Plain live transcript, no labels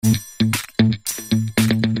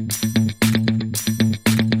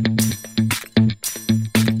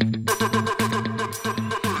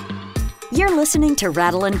listening to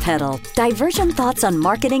Rattle and Pedal, divergent thoughts on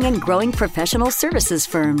marketing and growing professional services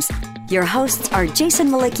firms. Your hosts are Jason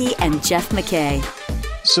Malicki and Jeff McKay.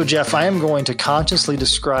 So, Jeff, I am going to consciously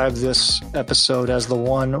describe this episode as the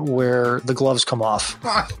one where the gloves come off.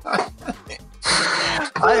 Why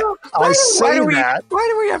do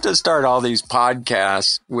we have to start all these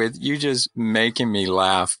podcasts with you just making me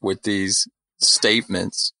laugh with these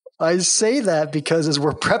statements? I say that because as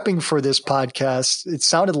we're prepping for this podcast, it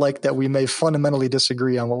sounded like that we may fundamentally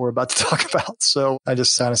disagree on what we're about to talk about. So I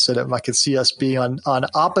just kind of said it. I could see us being on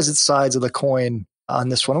opposite sides of the coin on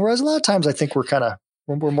this one. Whereas a lot of times I think we're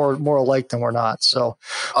more alike than we're not. So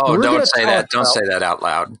don't say that. Don't say that out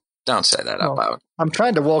loud. Don't say that out loud. I'm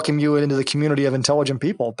trying to welcome you into the community of intelligent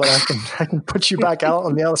people, but I can put you back out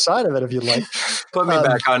on the other side of it if you'd like. Put me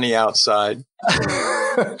back on the outside.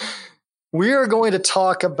 We are going to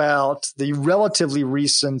talk about the relatively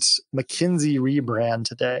recent McKinsey rebrand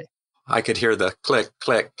today. I could hear the click,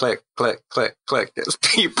 click, click, click, click, click as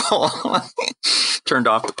people turned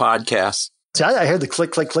off the podcast. See, I heard the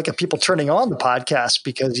click, click, click of people turning on the podcast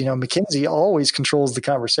because, McKinsey always controls the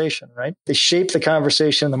conversation, right? They shape the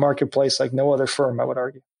conversation in the marketplace like no other firm, I would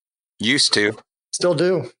argue. Used to. Still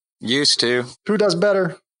do. Used to. Who does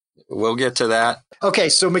better? We'll get to that. Okay,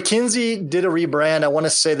 so McKinsey did a rebrand. I want to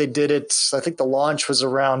say they did it, I think the launch was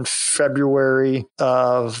around February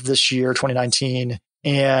of this year, 2019.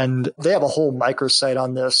 And they have a whole microsite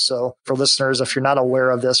on this. So for listeners, if you're not aware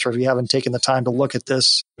of this or if you haven't taken the time to look at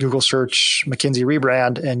this, Google search McKinsey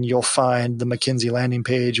rebrand and you'll find the McKinsey landing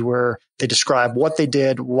page where they describe what they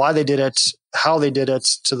did, why they did it, how they did it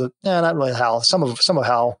not really how, some of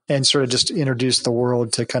how, and sort of just introduce the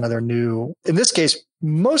world to kind of their new, in this case,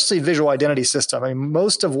 mostly visual identity system. I mean,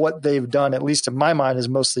 most of what they've done, at least in my mind, is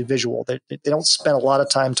mostly visual. They don't spend a lot of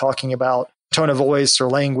time talking about tone of voice or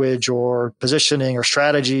language or positioning or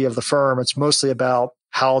strategy of the firm. It's mostly about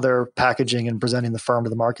how they're packaging and presenting the firm to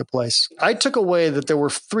the marketplace. I took away that there were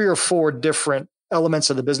 3 or 4 different elements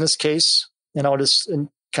of the business case, and I'll just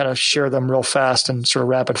kind of share them real fast and sort of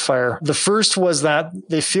rapid fire. The first was that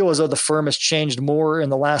they feel as though the firm has changed more in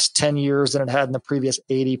the last 10 years than it had in the previous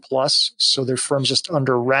 80 plus. So their firm's just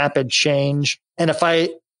under rapid change. And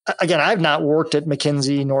I've not worked at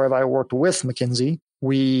McKinsey, nor have I worked with McKinsey.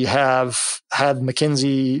 We have had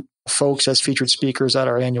McKinsey folks as featured speakers at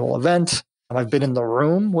our annual event. I've been in the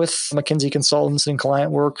room with McKinsey consultants and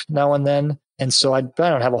client work now and then. And so I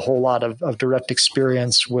don't have a whole lot of direct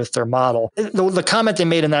experience with their model. The comment they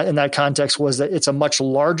made in that context was that it's a much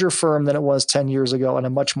larger firm than it was 10 years ago and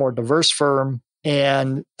a much more diverse firm,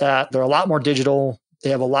 and that they're a lot more digital. They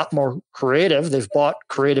have a lot more creative. They've bought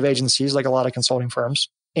creative agencies like a lot of consulting firms.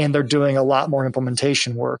 And they're doing a lot more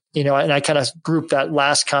implementation work, and I kind of grouped that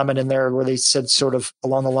last comment in there where they said sort of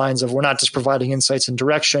along the lines of, we're not just providing insights and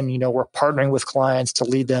direction, we're partnering with clients to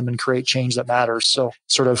lead them and create change that matters. So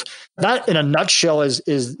sort of that in a nutshell is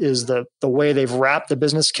the way they've wrapped the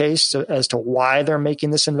business case as to why they're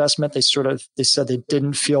making this investment. They said they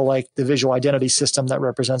didn't feel like the visual identity system that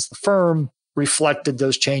represents the firm reflected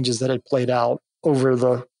those changes that had played out over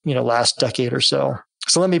the, last decade or so.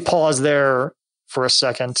 So let me pause there for a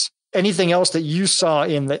second. Anything else that you saw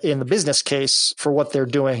in the business case for what they're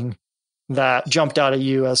doing that jumped out at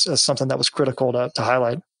you as something that was critical to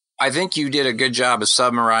highlight? I think you did a good job of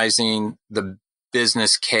summarizing the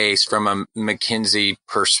business case from a McKinsey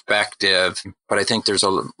perspective, but I think there's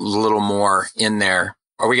a little more in there.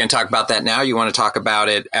 Are we going to talk about that now? You want to talk about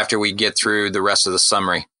it after we get through the rest of the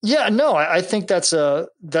summary? Yeah, no, I think let's do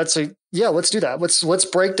that. Let's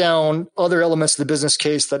break down other elements of the business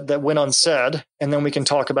case that went unsaid, and then we can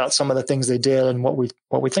talk about some of the things they did and what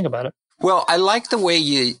we think about it. Well, I like the way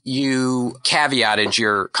you caveated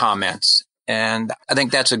your comments, and I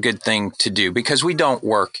think that's a good thing to do because we don't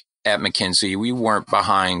work at McKinsey. We weren't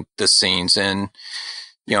behind the scenes, and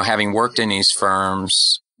having worked in these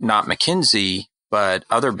firms, not McKinsey, but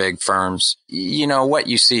other big firms, what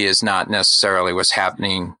you see is not necessarily what's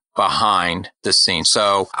happening behind the scenes.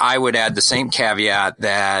 So I would add the same caveat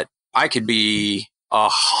that I could be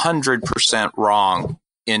 100% wrong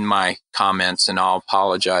in my comments, and I'll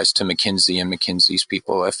apologize to McKinsey and McKinsey's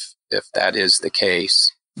people if that is the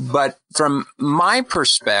case. But from my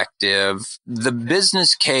perspective, the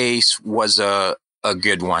business case was a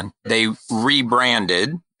good one. They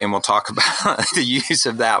rebranded, and we'll talk about the use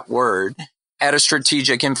of that word, at a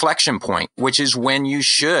strategic inflection point, which is when you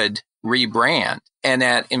should rebrand. And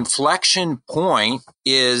that inflection point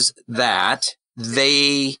is that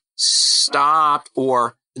they stopped,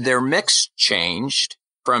 or their mix changed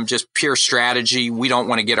from just pure strategy. We don't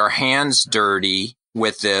want to get our hands dirty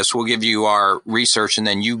with this. We'll give you our research and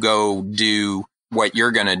then you go do what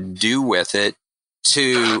you're going to do with it,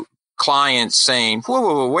 to clients saying,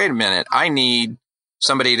 whoa, wait a minute. I need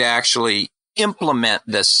somebody to actually implement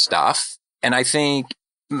this stuff. And I think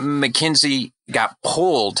McKinsey got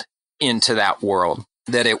pulled into that world,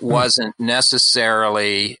 that it wasn't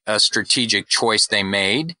necessarily a strategic choice they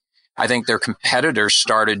made. I think their competitors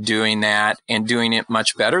started doing that and doing it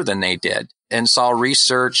much better than they did, and saw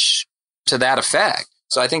research to that effect.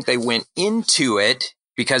 So I think they went into it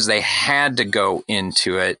because they had to go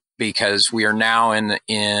into it, because we are now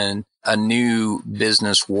in a new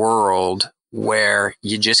business world where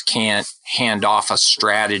you just can't hand off a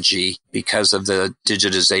strategy because of the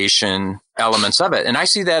digitization elements of it. And I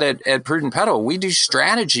see that at Prudent Pedal. We do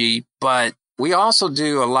strategy, but we also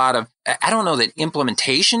do a lot of, I don't know that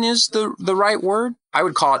implementation is the right word. I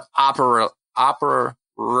would call it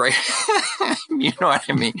you know what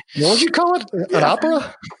I mean? What would you call it? An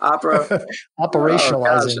opera?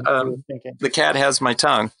 Operationalizing. Oh, the cat has my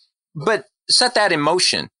tongue. But set that in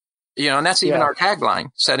motion, and that's even our tagline,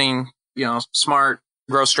 setting, smart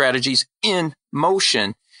growth strategies in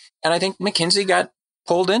motion. And I think McKinsey got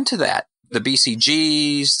pulled into that. The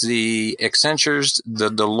BCGs, the Accentures, the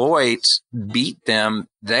Deloittes beat them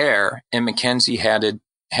there, and McKinsey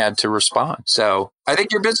had to respond. So I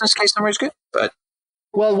think your business case summary is good. But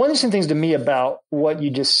well, one of the things to me about what you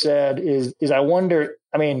just said is I wonder,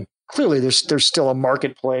 clearly there's still a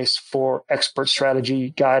marketplace for expert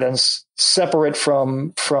strategy guidance separate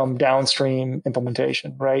from downstream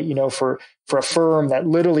implementation, right? For a firm that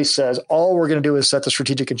literally says, all we're going to do is set the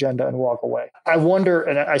strategic agenda and walk away. I wonder,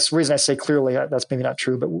 and the reason I say clearly, that's maybe not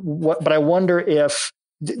true, but I wonder if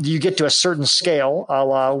you get to a certain scale, a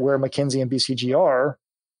la where McKinsey and BCG are,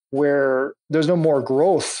 where there's no more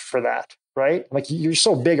growth for that. Right? Like, you're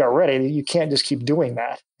so big already that you can't just keep doing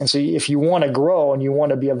that. And so if you want to grow and you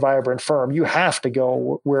want to be a vibrant firm, you have to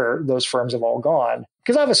go where those firms have all gone.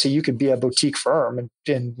 Because obviously you could be a boutique firm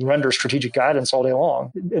and render strategic guidance all day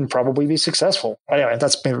long and probably be successful. Anyway,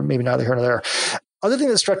 that's maybe neither here nor there. Other thing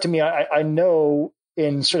that struck to me, I know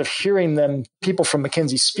in sort of hearing people from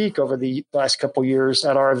McKinsey speak over the last couple of years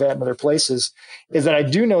at our event and other places, is that I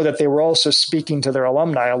do know that they were also speaking to their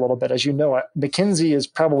alumni a little bit. As you know, McKinsey is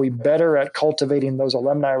probably better at cultivating those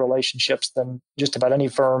alumni relationships than just about any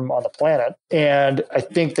firm on the planet. And I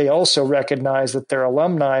think they also recognize that their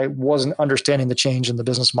alumni wasn't understanding the change in the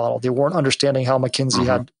business model. They weren't understanding how McKinsey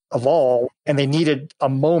had evolved, and they needed a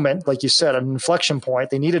moment, like you said, an inflection point.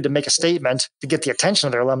 They needed to make a statement to get the attention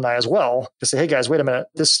of their alumni as well, to say, hey guys, wait a minute,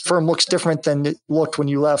 this firm looks different than it looked when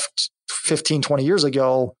you left 15, 20 years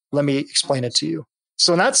ago. Let me explain it to you.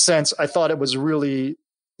 So in that sense, I thought it was really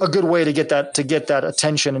a good way to get that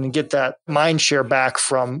attention and get that mind share back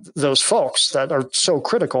from those folks that are so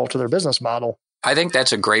critical to their business model. I think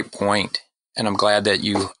that's a great point, and I'm glad that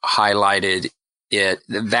you highlighted it.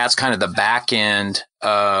 That's kind of the back end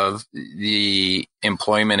of the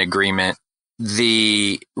employment agreement.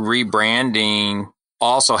 The rebranding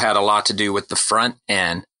also had a lot to do with the front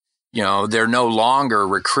end. They're no longer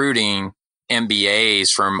recruiting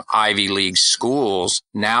MBAs from Ivy League schools.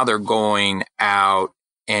 Now they're going out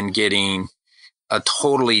and getting a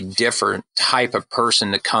totally different type of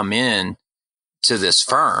person to come in to this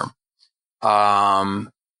firm. And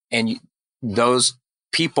those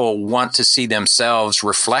people want to see themselves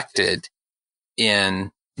reflected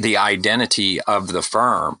in the identity of the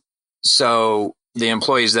firm. So the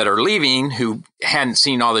employees that are leaving who hadn't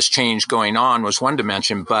seen all this change going on was one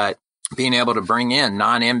dimension, but being able to bring in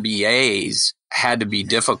non-MBAs had to be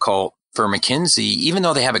difficult for McKinsey, even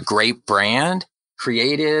though they have a great brand.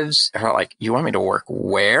 Creatives are like, you want me to work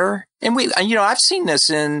where? And I've seen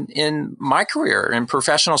this in my career in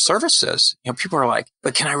professional services. People are like,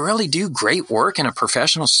 but can I really do great work in a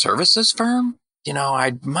professional services firm?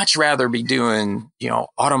 I'd much rather be doing,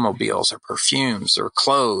 automobiles or perfumes or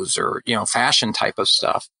clothes or, fashion type of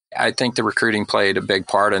stuff. I think the recruiting played a big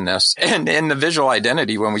part in this. And in the visual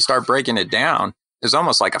identity, when we start breaking it down, is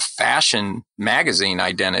almost like a fashion magazine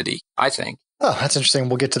identity, I think. Oh, that's interesting.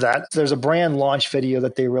 We'll get to that. There's a brand launch video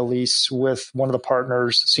that they release with one of the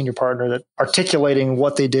partners, senior partner, that articulating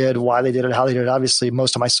what they did, why they did it, how they did it. Obviously,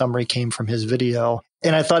 most of my summary came from his video.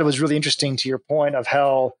 And I thought it was really interesting to your point of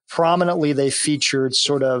how prominently they featured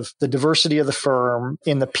sort of the diversity of the firm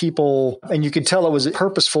in the people. And you could tell it was a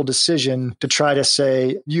purposeful decision to try to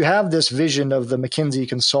say, you have this vision of the McKinsey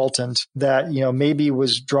consultant that, maybe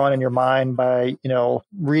was drawn in your mind by,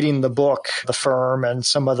 reading the book, The Firm, and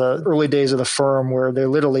some of the early days of the firm where they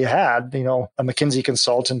literally had, a McKinsey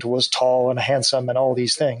consultant was tall and handsome and all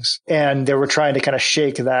these things. And they were trying to kind of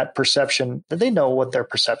shake that perception. They know what their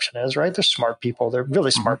perception is, right? They're smart people. They're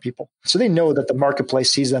really smart people. So they know that the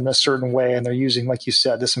marketplace sees them a certain way, and they're using, like you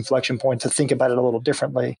said, this inflection point to think about it a little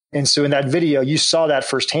differently. And so in that video, you saw that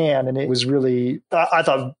firsthand, and it was really, I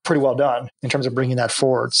thought, pretty well done in terms of bringing that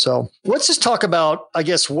forward. So let's just talk about, I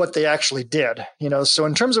guess, what they actually did. So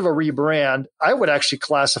in terms of a rebrand, I would actually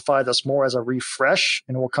classify this more as a refresh,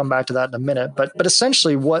 and we'll come back to that in a minute. But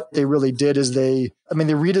essentially what they really did is they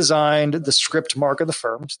redesigned the script mark of the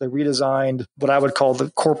firm. So they redesigned what I would call the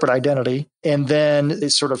corporate identity. And then they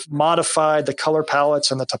sort of modified the color palettes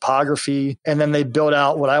and the topography. And then they built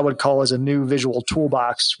out what I would call as a new visual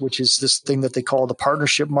toolbox, which is this thing that they call the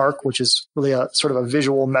partnership mark, which is really a sort of a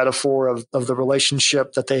visual metaphor of the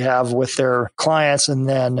relationship that they have with their clients. And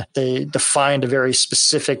then they defined a very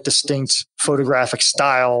specific, distinct photographic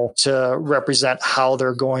style to represent how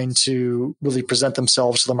they're going to really present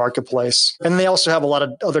themselves to the marketplace. And they also have a lot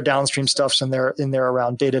of other downstream stuffs in there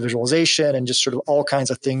around data visualization and just sort of all kinds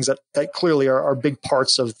of things that clearly are big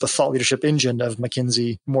parts of the thought leadership engine of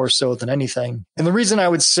McKinsey, more so than anything. And the reason I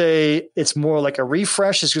would say it's more like a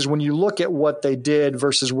refresh is because when you look at what they did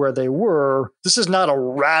versus where they were, this is not a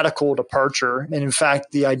radical departure. And in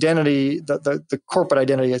fact, the identity, the corporate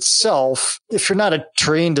identity itself, if you're not a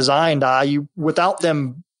trained design eye, without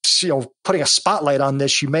them putting a spotlight on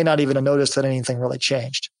this, you may not even have noticed that anything really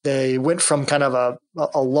changed. They went from kind of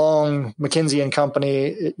a long McKinsey and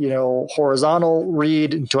Company, horizontal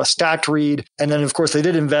read into a stacked read. And then, of course, they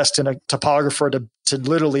did invest in a typographer to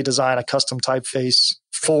literally design a custom typeface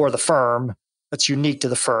for the firm that's unique to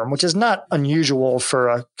the firm, which is not unusual for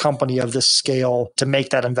a company of this scale to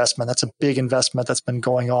make that investment. That's a big investment that's been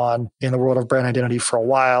going on in the world of brand identity for a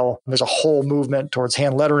while. There's a whole movement towards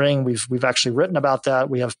hand lettering. We've actually written about that.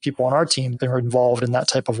 We have people on our team that are involved in that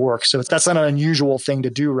type of work. So that's not an unusual thing to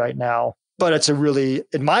do right now. But it's a really,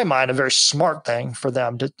 in my mind, a very smart thing for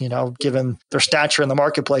them to, given their stature in the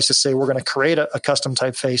marketplace, to say, we're going to create a custom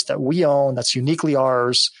typeface that we own, that's uniquely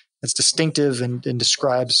ours, it's distinctive and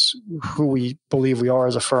describes who we believe we are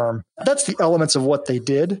as a firm. That's the elements of what they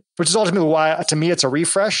did, which is ultimately why, to me, it's a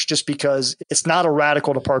refresh, just because it's not a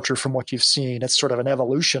radical departure from what you've seen. It's sort of an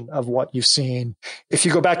evolution of what you've seen. If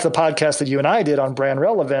you go back to the podcast that you and I did on brand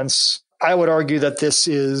relevance, I would argue that this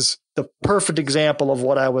is the perfect example of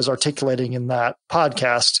what I was articulating in that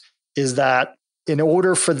podcast, is that in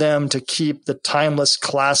order for them to keep the timeless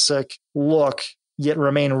classic look yet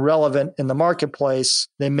remain relevant in the marketplace,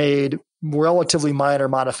 they made relatively minor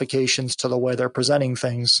modifications to the way they're presenting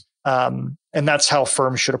things. And that's how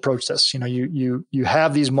firms should approach this. You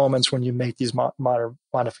have these moments when you make these minor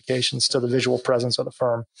modifications to the visual presence of the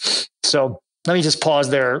firm. So let me just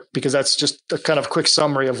pause there, because that's just a kind of quick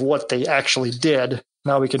summary of what they actually did.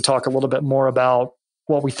 Now we can talk a little bit more about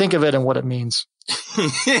what we think of it and what it means.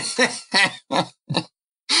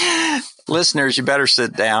 Listeners, you better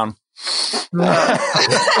sit down.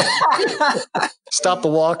 Stop the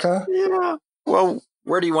walk, huh? Yeah. Well,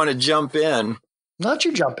 where do you want to jump in? Not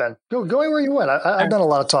you jump in. Go where you want. I've done a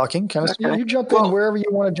lot of talking. You jump in wherever you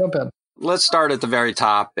want to jump in. Let's start at the very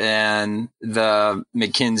top and the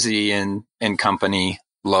McKinsey and Company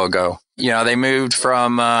logo. They moved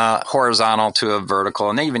from horizontal to a vertical,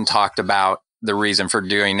 and they even talked about the reason for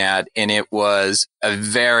doing that. And it was a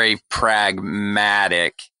very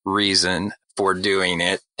pragmatic reason for doing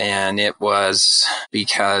it. And it was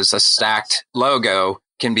because a stacked logo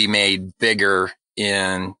can be made bigger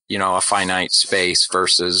in, a finite space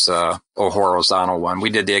versus a horizontal one. We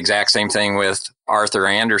did the exact same thing with Arthur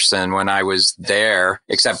Andersen when I was there,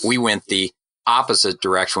 except we went the opposite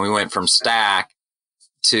direction. We went from stack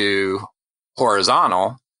to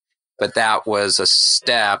horizontal, but that was a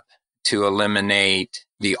step to eliminate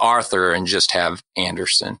the Arthur and just have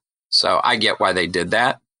Andersen. So I get why they did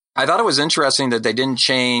that. I thought it was interesting that they didn't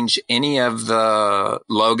change any of the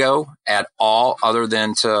logo at all, other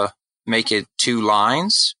than to make it 2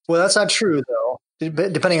 lines. Well, that's not true, though,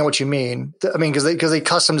 depending on what you mean. Because they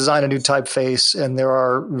custom designed a new typeface, and there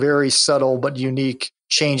are very subtle but unique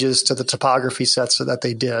changes to the typography sets that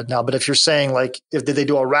they did. Now, but if you're saying did they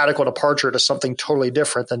do a radical departure to something totally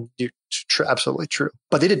different, then absolutely true.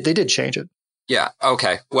 But they did change it. Yeah.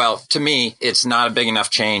 Okay. Well, to me, it's not a big enough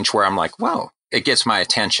change where I'm like, whoa, it gets my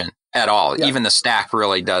attention at all. Yeah. Even the stack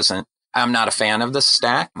really doesn't. I'm not a fan of the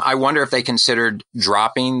stack. I wonder if they considered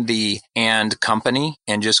dropping the and Company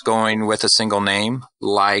and just going with a single name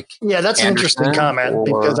like Yeah, that's Andersen, an interesting comment,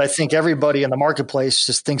 because I think everybody in the marketplace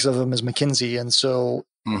just thinks of them as McKinsey. And so,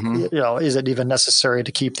 is it even necessary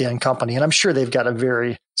to keep the and Company? And I'm sure they've got a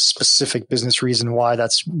very specific business reason why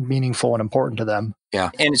that's meaningful and important to them.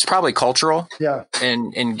 Yeah. And it's probably cultural. Yeah.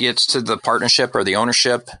 And gets to the partnership or the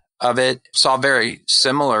ownership of it. Saw a very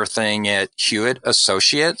similar thing at Hewitt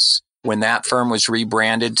Associates. when that firm was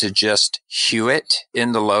rebranded to just Hewitt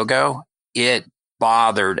in the logo, it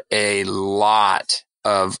bothered a lot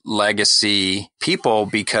of legacy people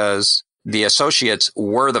because the associates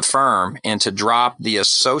were the firm, and to drop the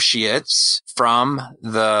associates from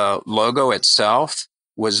the logo itself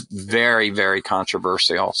was very, very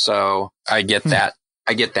controversial. So I get that.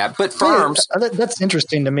 But firms, that's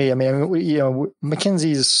interesting to me. I mean,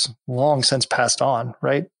 McKinsey's long since passed on,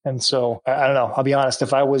 right? And so I don't know. I'll be honest.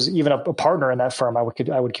 If I was even a partner in that firm, I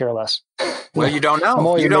would care less. Well, you don't know. I'm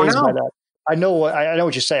always you don't amazed know. by that. I know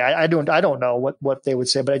what you say. I don't know what they would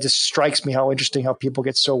say, but it just strikes me how interesting how people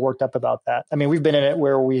get so worked up about that. I mean, we've been in it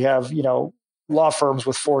where we have, law firms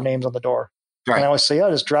with 4 names on the door. Right. And I always say,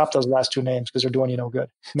 just drop those last 2 names because they're doing you no good.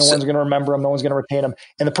 No one's going to remember them. No one's going to retain them.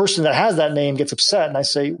 And the person that has that name gets upset. And I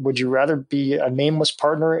say, would you rather be a nameless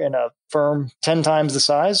partner in a firm 10 times the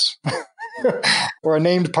size or a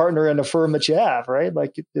named partner in a firm that you have, right?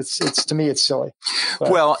 Like it's to me, it's silly.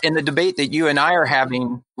 But, well, in the debate that you and I are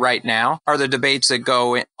having right now are the debates that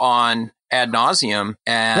go on ad nauseum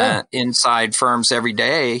inside firms every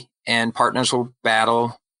day, and partners will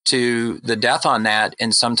battle to the death on that.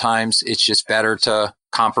 And sometimes it's just better to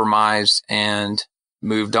compromise and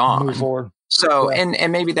move forward. So,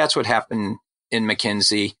 and maybe that's what happened in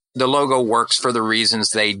McKinsey. The logo works for the reasons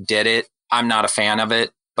they did it. I'm not a fan of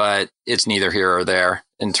it, but it's neither here or there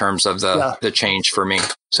in terms of the change for me.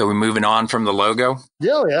 So we're moving on from the logo.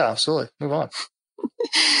 Yeah, absolutely. Move on.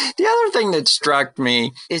 The other thing that struck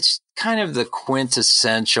me, it's kind of the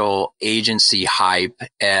quintessential agency hype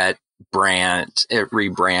at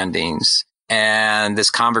rebrandings. And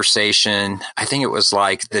this conversation, I think it was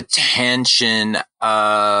like the tension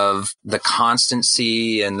of the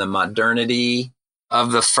constancy and the modernity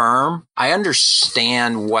of the firm. I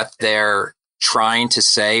understand what they're trying to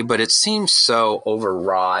say, but it seems so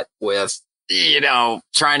overwrought with,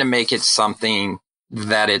 trying to make it something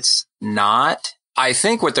that it's not. I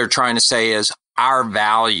think what they're trying to say is our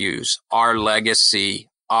values, our legacy,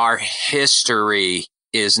 our history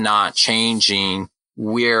is not changing.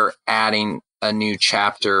 We're adding a new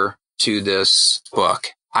chapter to this book.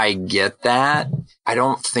 I get that. I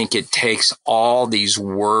don't think it takes all these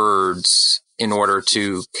words in order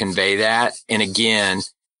to convey that. And again,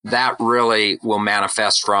 that really will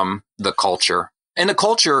manifest from the culture. And the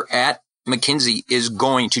culture at McKinsey is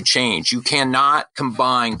going to change. You cannot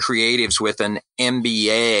combine creatives with an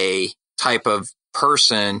MBA type of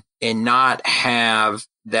person and not have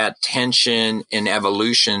that tension and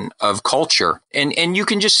evolution of culture. And you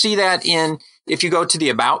can just see that if you go to the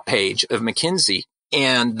about page of McKinsey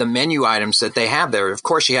and the menu items that they have there. Of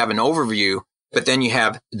course, you have an overview, but then you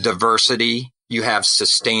have diversity, you have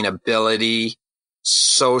sustainability,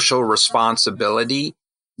 social responsibility.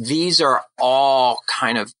 These are all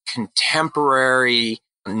kind of contemporary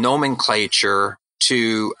nomenclature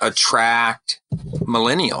to attract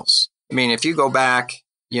millennials. I mean, if you go back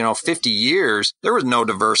 50 years, there was no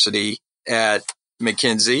diversity at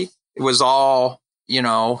McKinsey. It was all,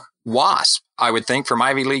 WASP, I would think, from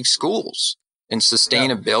Ivy League schools. And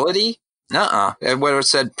sustainability? It would have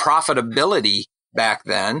said profitability back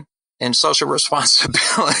then and social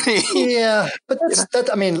responsibility. Yeah, but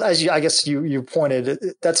I mean, as I guess you pointed,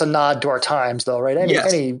 that's a nod to our times, though, right?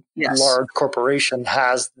 Any large corporation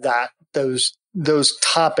has those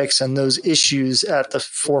topics and those issues at the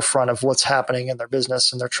forefront of what's happening in their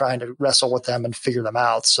business, and they're trying to wrestle with them and figure them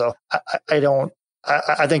out. So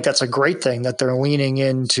I think that's a great thing that they're leaning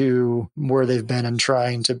into where they've been and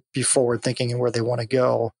trying to be forward thinking and where they want to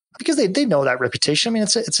go, because they know that reputation. I mean,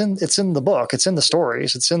 it's in the book, it's in the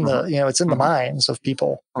stories, it's in the, it's in the minds of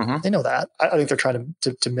people. They know that. I think they're trying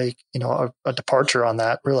to make, a departure on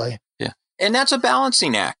that, really. Yeah. And that's a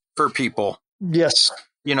balancing act for people. Yes.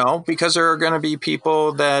 Because there are going to be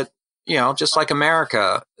people that, just like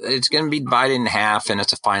America, it's going to be divided in half, and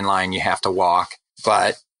it's a fine line you have to walk.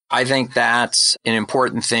 But I think that's an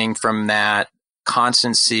important thing from that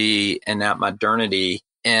constancy and that modernity.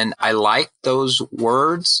 And I like those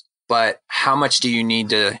words, but how much do you need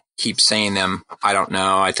to keep saying them? I don't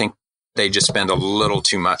know. I think they just spend a little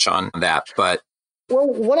too much on that. But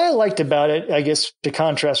what I liked about it, I guess, to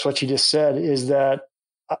contrast what you just said, is that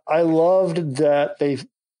I loved that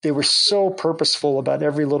they were so purposeful about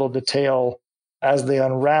every little detail as they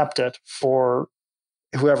unwrapped it for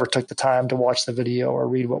whoever took the time to watch the video or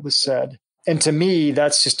read what was said. And to me,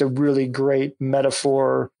 that's just a really great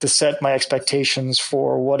metaphor to set my expectations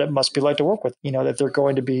for what it must be like to work with, that they're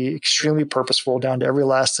going to be extremely purposeful down to every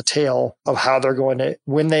last detail of how they're going to,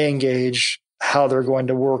 when they engage, how they're going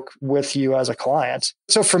to work with you as a client.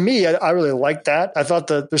 So for me, I really like that. I thought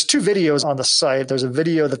that there's 2 videos on the site. There's a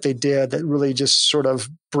video that they did that really just sort of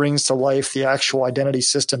brings to life the actual identity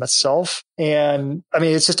system itself. And I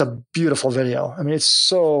mean, it's just a beautiful video. I mean, it's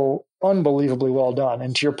so unbelievably well done.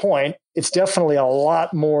 And to your point, it's definitely a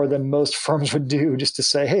lot more than most firms would do just to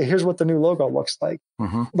say, hey, here's what the new logo looks like.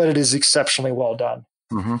 Mm-hmm. But it is exceptionally well done.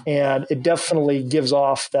 Mm-hmm. And it definitely gives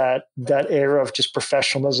off that air of just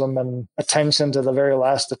professionalism and attention to the very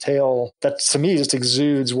last detail that to me just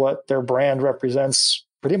exudes what their brand represents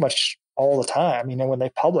pretty much all the time. You know, when they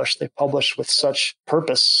publish with such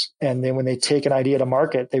purpose. And then when they take an idea to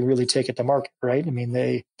market, they really take it to market, right? I mean,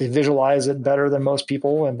 they visualize it better than most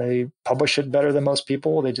people and they publish it better than most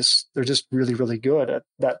people. They're just really, really good at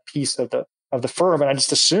that piece of the firm. And I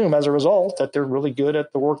just assume as a result that they're really good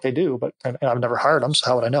at the work they do, but I've never hired them. So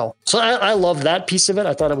how would I know? So I love that piece of it.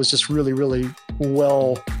 I thought it was just really, really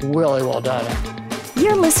really well done.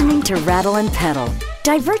 You're listening to Rattle and Pedal,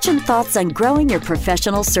 divergent thoughts on growing your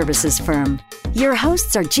professional services firm. Your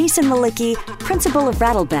hosts are Jason Malicki, principal of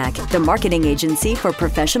Rattleback, the marketing agency for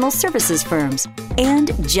professional services firms, and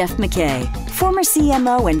Jeff McKay, former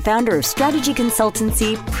CMO and founder of strategy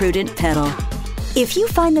consultancy Prudent Pedal. If you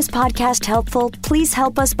find this podcast helpful, please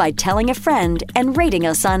help us by telling a friend and rating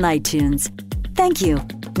us on iTunes. Thank you.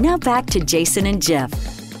 Now back to Jason and Jeff.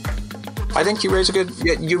 I think you raise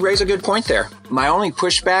a good point there. My only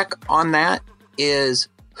pushback on that is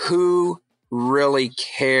who really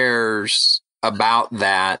cares about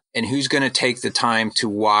that and who's going to take the time to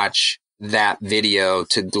watch that video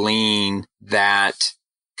to glean that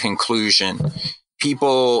conclusion.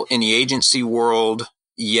 People in the agency world,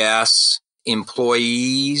 yes.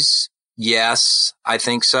 Employees, yes, I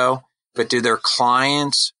think so. But do their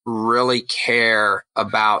clients really care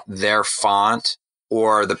about their font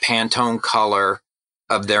or the Pantone color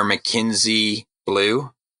of their McKinsey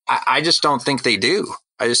blue? I just don't think they do.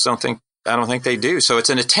 I don't think they do. So it's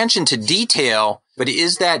an attention to detail, but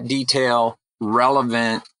is that detail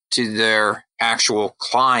relevant to their actual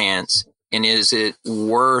clients? And is it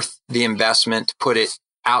worth the investment to put it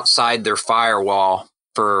outside their firewall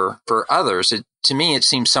for others? To me, it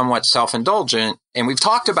seems somewhat self-indulgent. And we've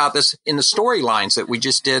talked about this in the storylines that we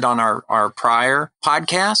just did on our prior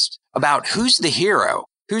podcast about who's the hero.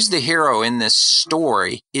 Who's the hero in this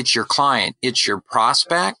story? It's your client. It's your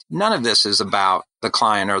prospect. None of this is about the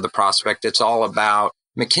client or the prospect. It's all about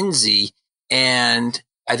McKinsey. And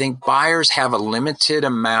I think buyers have a limited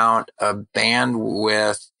amount of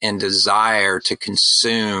bandwidth and desire to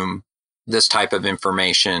consume this type of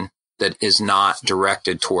information that is not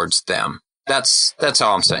directed towards them. That's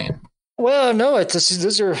all I'm saying. Well, no,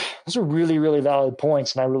 those are really, really valid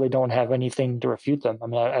points, and I really don't have anything to refute them. I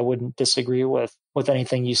mean, I wouldn't disagree with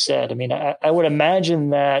anything you said. I mean, I would imagine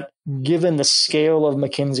that given the scale of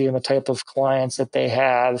McKinsey and the type of clients that they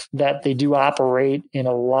have, that they do operate in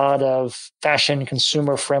a lot of fashion,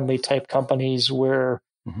 consumer-friendly type companies where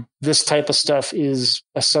this type of stuff is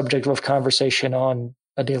a subject of conversation on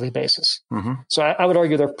a daily basis. Mm-hmm. So I would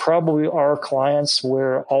argue there probably are clients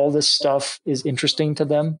where all this stuff is interesting to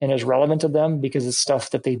them and is relevant to them because it's stuff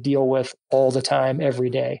that they deal with all the time, every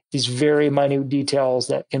day. These very minute details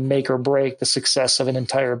that can make or break the success of an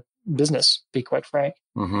entire business, to be quite frank.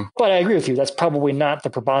 Mm-hmm. But I agree with you. That's probably not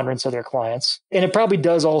the preponderance of their clients. And it probably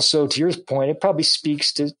does also, to your point, it probably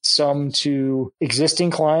speaks to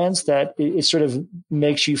existing clients that it sort of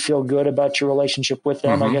makes you feel good about your relationship with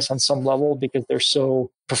them, I guess, on some level, because they're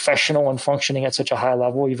so professional and functioning at such a high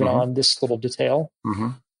level, even on this little detail. Mm-hmm.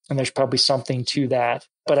 And there's probably something to that.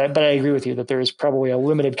 But I agree with you that there is probably a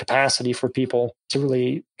limited capacity for people to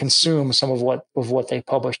really consume some of what they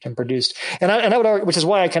published and produced. And I would argue, which is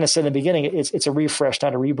why I kind of said in the beginning, it's a refresh,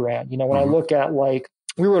 not a rebrand. You know, when I look at, like,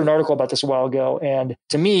 we wrote an article about this a while ago, and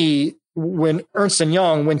to me, when Ernst &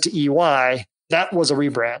 Young went to EY, that was a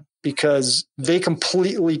rebrand because they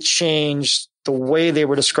completely changed the way they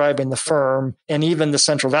were describing the firm and even the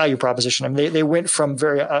central value proposition. I mean, they went from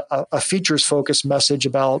a features-focused message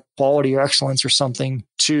about quality or excellence or something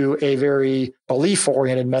to a very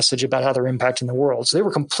belief-oriented message about how they're impacting the world. So they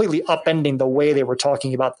were completely upending the way they were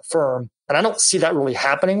talking about the firm. And I don't see that really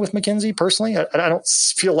happening with McKinsey personally. I don't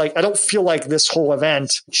feel like this whole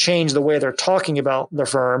event changed the way they're talking about their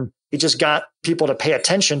firm. It just got people to pay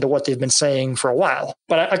attention to what they've been saying for a while.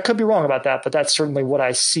 But I could be wrong about that, but that's certainly what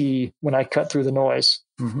I see when I cut through the noise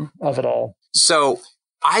of it all. So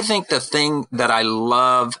I think the thing that I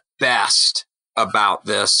love best about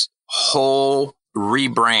this whole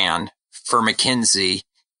rebrand for McKinsey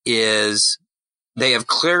is they have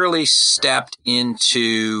clearly stepped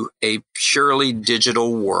into a purely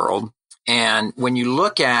digital world. And when you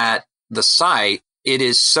look at the site, it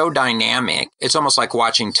is so dynamic. It's almost like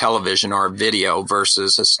watching television or a video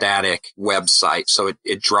versus a static website. So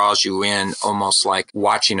it draws you in almost like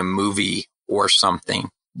watching a movie or something.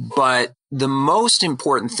 But the most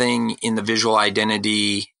important thing in the visual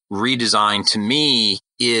identity redesign to me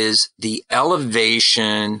is the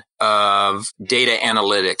elevation of data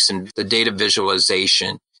analytics and the data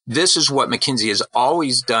visualization. This is what McKinsey has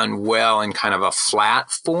always done well in kind of a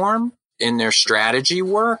flat form in their strategy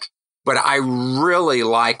work. But I really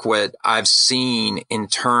like what I've seen in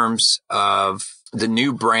terms of the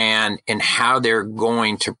new brand and how they're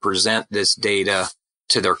going to present this data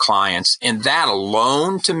to their clients. And that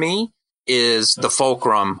alone, to me, is the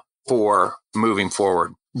fulcrum for moving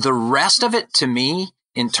forward. The rest of it, to me,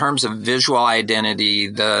 in terms of visual identity,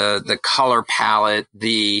 the color palette,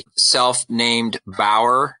 the self-named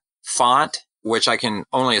Bauer font, which I can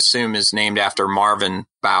only assume is named after Marvin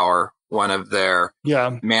Bauer, one of their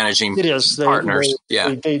managing partners.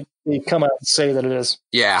 They come out and say that it is.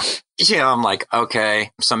 Yeah. I'm like,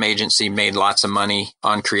 okay, some agency made lots of money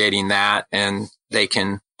on creating that and they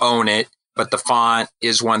can own it. But the font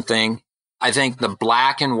is one thing. I think the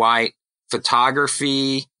black and white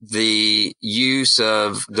photography, the use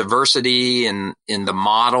of diversity in the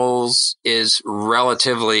models is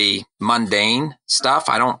relatively mundane stuff.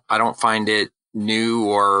 I don't find it new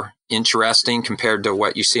or interesting compared to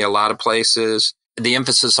what you see a lot of places. The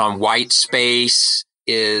emphasis on white space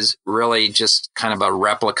is really just kind of a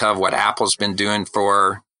replica of what Apple's been doing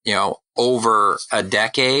for, over a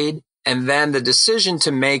decade. And then the decision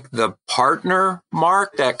to make the partner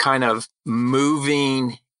mark, that kind of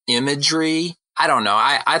moving imagery, I don't know.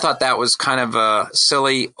 I thought that was kind of a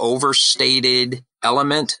silly, overstated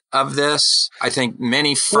element of this. I think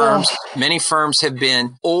many firms have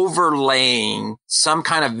been overlaying some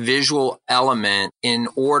kind of visual element in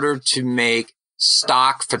order to make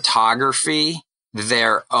stock photography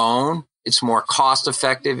their own. It's more cost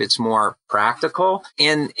effective. It's more practical.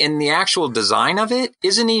 And the actual design of it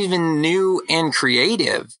isn't even new and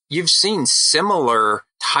creative. You've seen similar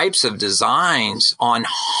types of designs on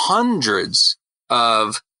hundreds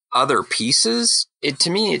of other pieces. To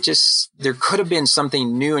me, there could have been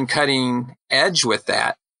something new and cutting edge with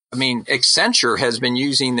that. I mean, Accenture has been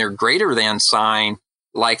using their greater than sign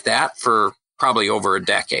like that for probably over a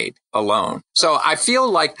decade alone. So I feel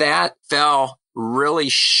like that fell really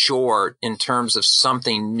short in terms of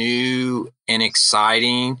something new and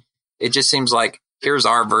exciting. It just seems like here's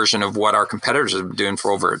our version of what our competitors have been doing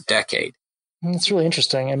for over a decade. It's really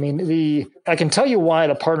interesting. I mean, I can tell you why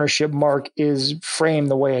the partnership mark is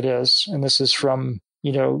framed the way it is. And this is from,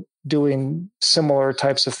 doing similar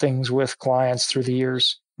types of things with clients through the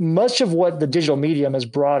years. Much of what the digital medium has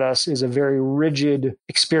brought us is a very rigid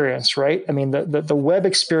experience, right? I mean, the web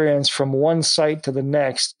experience from one site to the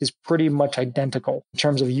next is pretty much identical in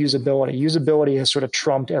terms of usability. Usability has sort of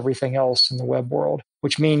trumped everything else in the web world,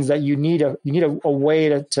 which means that you need a way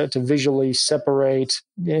to visually separate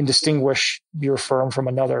and distinguish your firm from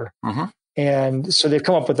another. Mm-hmm. And so they've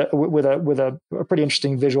come up with a pretty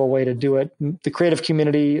interesting visual way to do it. The creative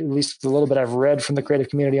community, at least a little bit I've read from the creative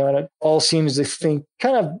community on it, all seems to think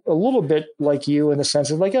kind of a little bit like you in the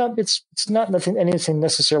sense of like, it's not anything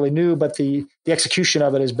necessarily new, but the execution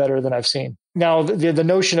of it is better than I've seen. Now, the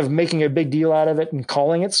notion of making a big deal out of it and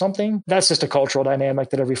calling it something, that's just a cultural dynamic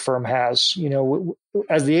that every firm has.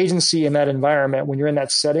 As the agency in that environment, when you're in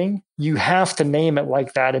that setting, you have to name it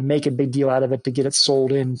like that and make a big deal out of it to get it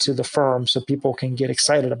sold into the firm so people can get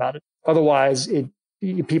excited about it. Otherwise,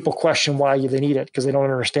 people question why they need it because they don't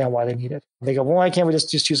understand why they need it. They go, well, why can't we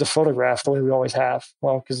just use a photograph the way we always have?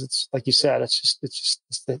 Well, because it's like you said, it's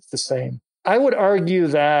the same. I would argue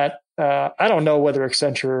that I don't know whether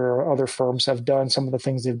Accenture or other firms have done some of the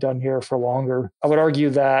things they've done here for longer. I would argue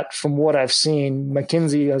that from what I've seen,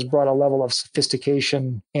 McKinsey has brought a level of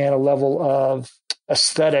sophistication and a level of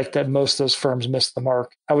aesthetic that most of those firms missed the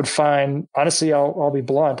mark. I would find, honestly, I'll be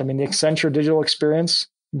blunt. I mean, the Accenture digital experience,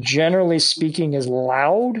 generally speaking, is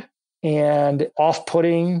loud and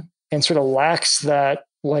off-putting and sort of lacks that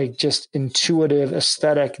like just intuitive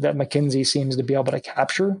aesthetic that McKinsey seems to be able to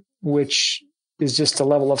capture, which is just a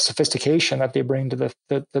level of sophistication that they bring to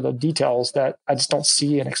the details that I just don't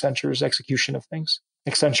see in Accenture's execution of things.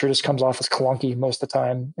 Accenture just comes off as clunky most of the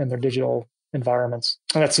time in their digital environments.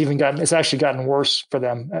 And it's actually gotten worse for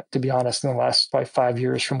them, to be honest, in the last 5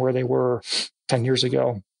 years from where they were 10 years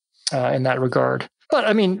ago in that regard. But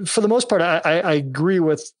I mean, for the most part, I agree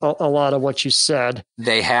with a lot of what you said.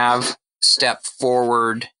 They have stepped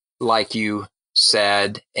forward, like you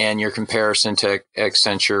said, and your comparison to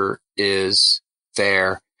Accenture is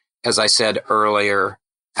fair. As I said earlier,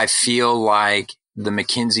 I feel like the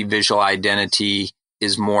McKinsey visual identity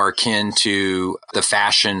is more akin to the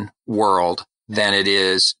fashion world than it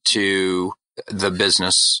is to the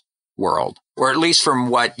business world, or at least from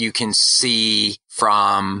what you can see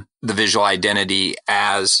from the visual identity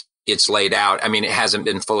as it's laid out. I mean, it hasn't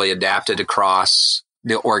been fully adapted across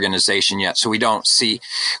the organization yet. So we don't see,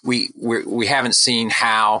 we haven't seen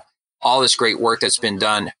how all this great work that's been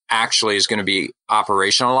done actually is going to be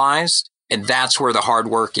operationalized. And that's where the hard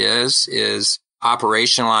work is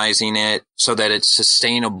operationalizing it so that it's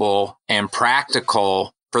sustainable and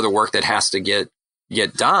practical for the work that has to get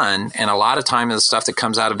done. And a lot of time the stuff that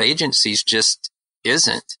comes out of agencies just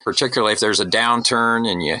isn't, particularly if there's a downturn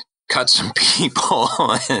and you cut some people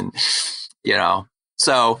and,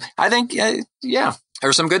 so I think,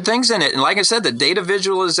 there's some good things in it. And like I said, the data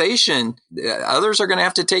visualization, others are going to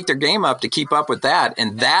have to take their game up to keep up with that.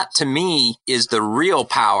 And that to me is the real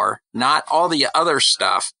power, not all the other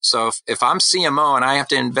stuff. So if I'm CMO and I have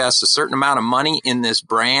to invest a certain amount of money in this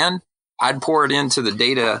brand, I'd pour it into the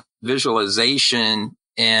data visualization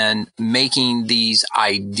and making these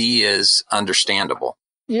ideas understandable.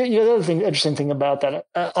 Yeah, the other interesting thing about that,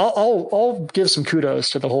 I'll give some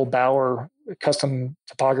kudos to the whole Bauer custom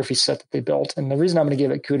topography set that they built. And the reason I'm going to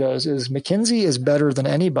give it kudos is McKinsey is better than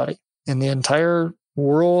anybody in the entire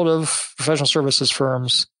world of professional services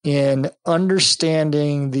firms in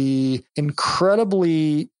understanding the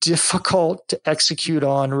incredibly difficult to execute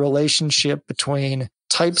on relationship between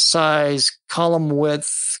type size, column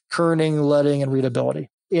width, kerning, leading, and readability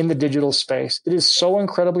in the digital space. It is so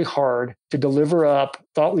incredibly hard to deliver up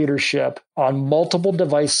thought leadership on multiple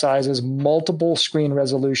device sizes, multiple screen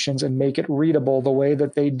resolutions, and make it readable the way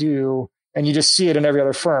that they do. And you just see it in every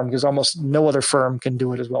other firm because almost no other firm can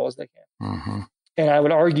do it as well as they can. Mm-hmm. And I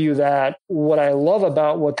would argue that what I love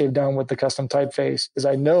about what they've done with the custom typeface is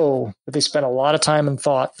I know that they spent a lot of time and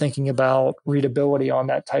thought thinking about readability on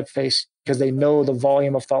that typeface because they know the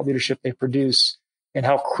volume of thought leadership they produce and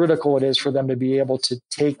how critical it is for them to be able to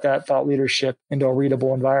take that thought leadership into a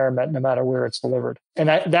readable environment, no matter where it's delivered. And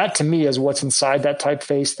that to me is what's inside that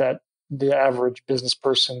typeface that the average business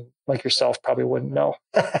person like yourself probably wouldn't know.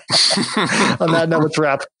 On that note, let's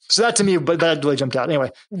wrap. So that to me, but that really jumped out.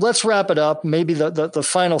 Anyway, let's wrap it up. Maybe the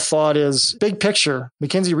final thought is big picture,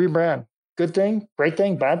 McKinsey rebrand. Good thing, great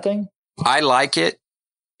thing, bad thing? I like it.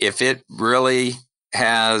 If it really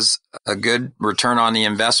has a good return on the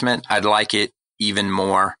investment, I'd like it even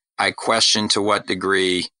more. I question to what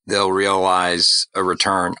degree they'll realize a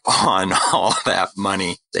return on all that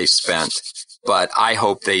money they spent, but I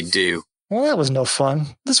hope they do. Well, that was no fun.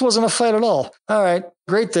 This wasn't a fight at all. All right,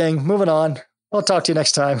 great thing. Moving on. I'll talk to you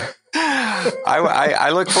next time. I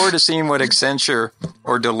look forward to seeing what Accenture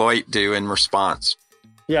or Deloitte do in response.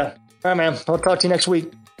 Yeah. All right, man. I'll talk to you next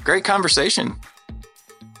week. Great conversation.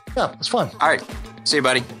 Yeah, it's fun. All right. See you,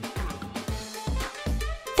 buddy.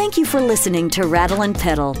 Thank you for listening to Rattle and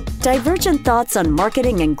Pedal, divergent thoughts on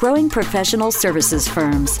marketing and growing professional services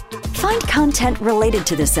firms. Find content related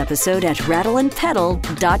to this episode at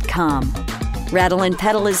rattleandpedal.com. Rattle and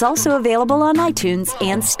Pedal is also available on iTunes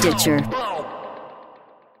and Stitcher.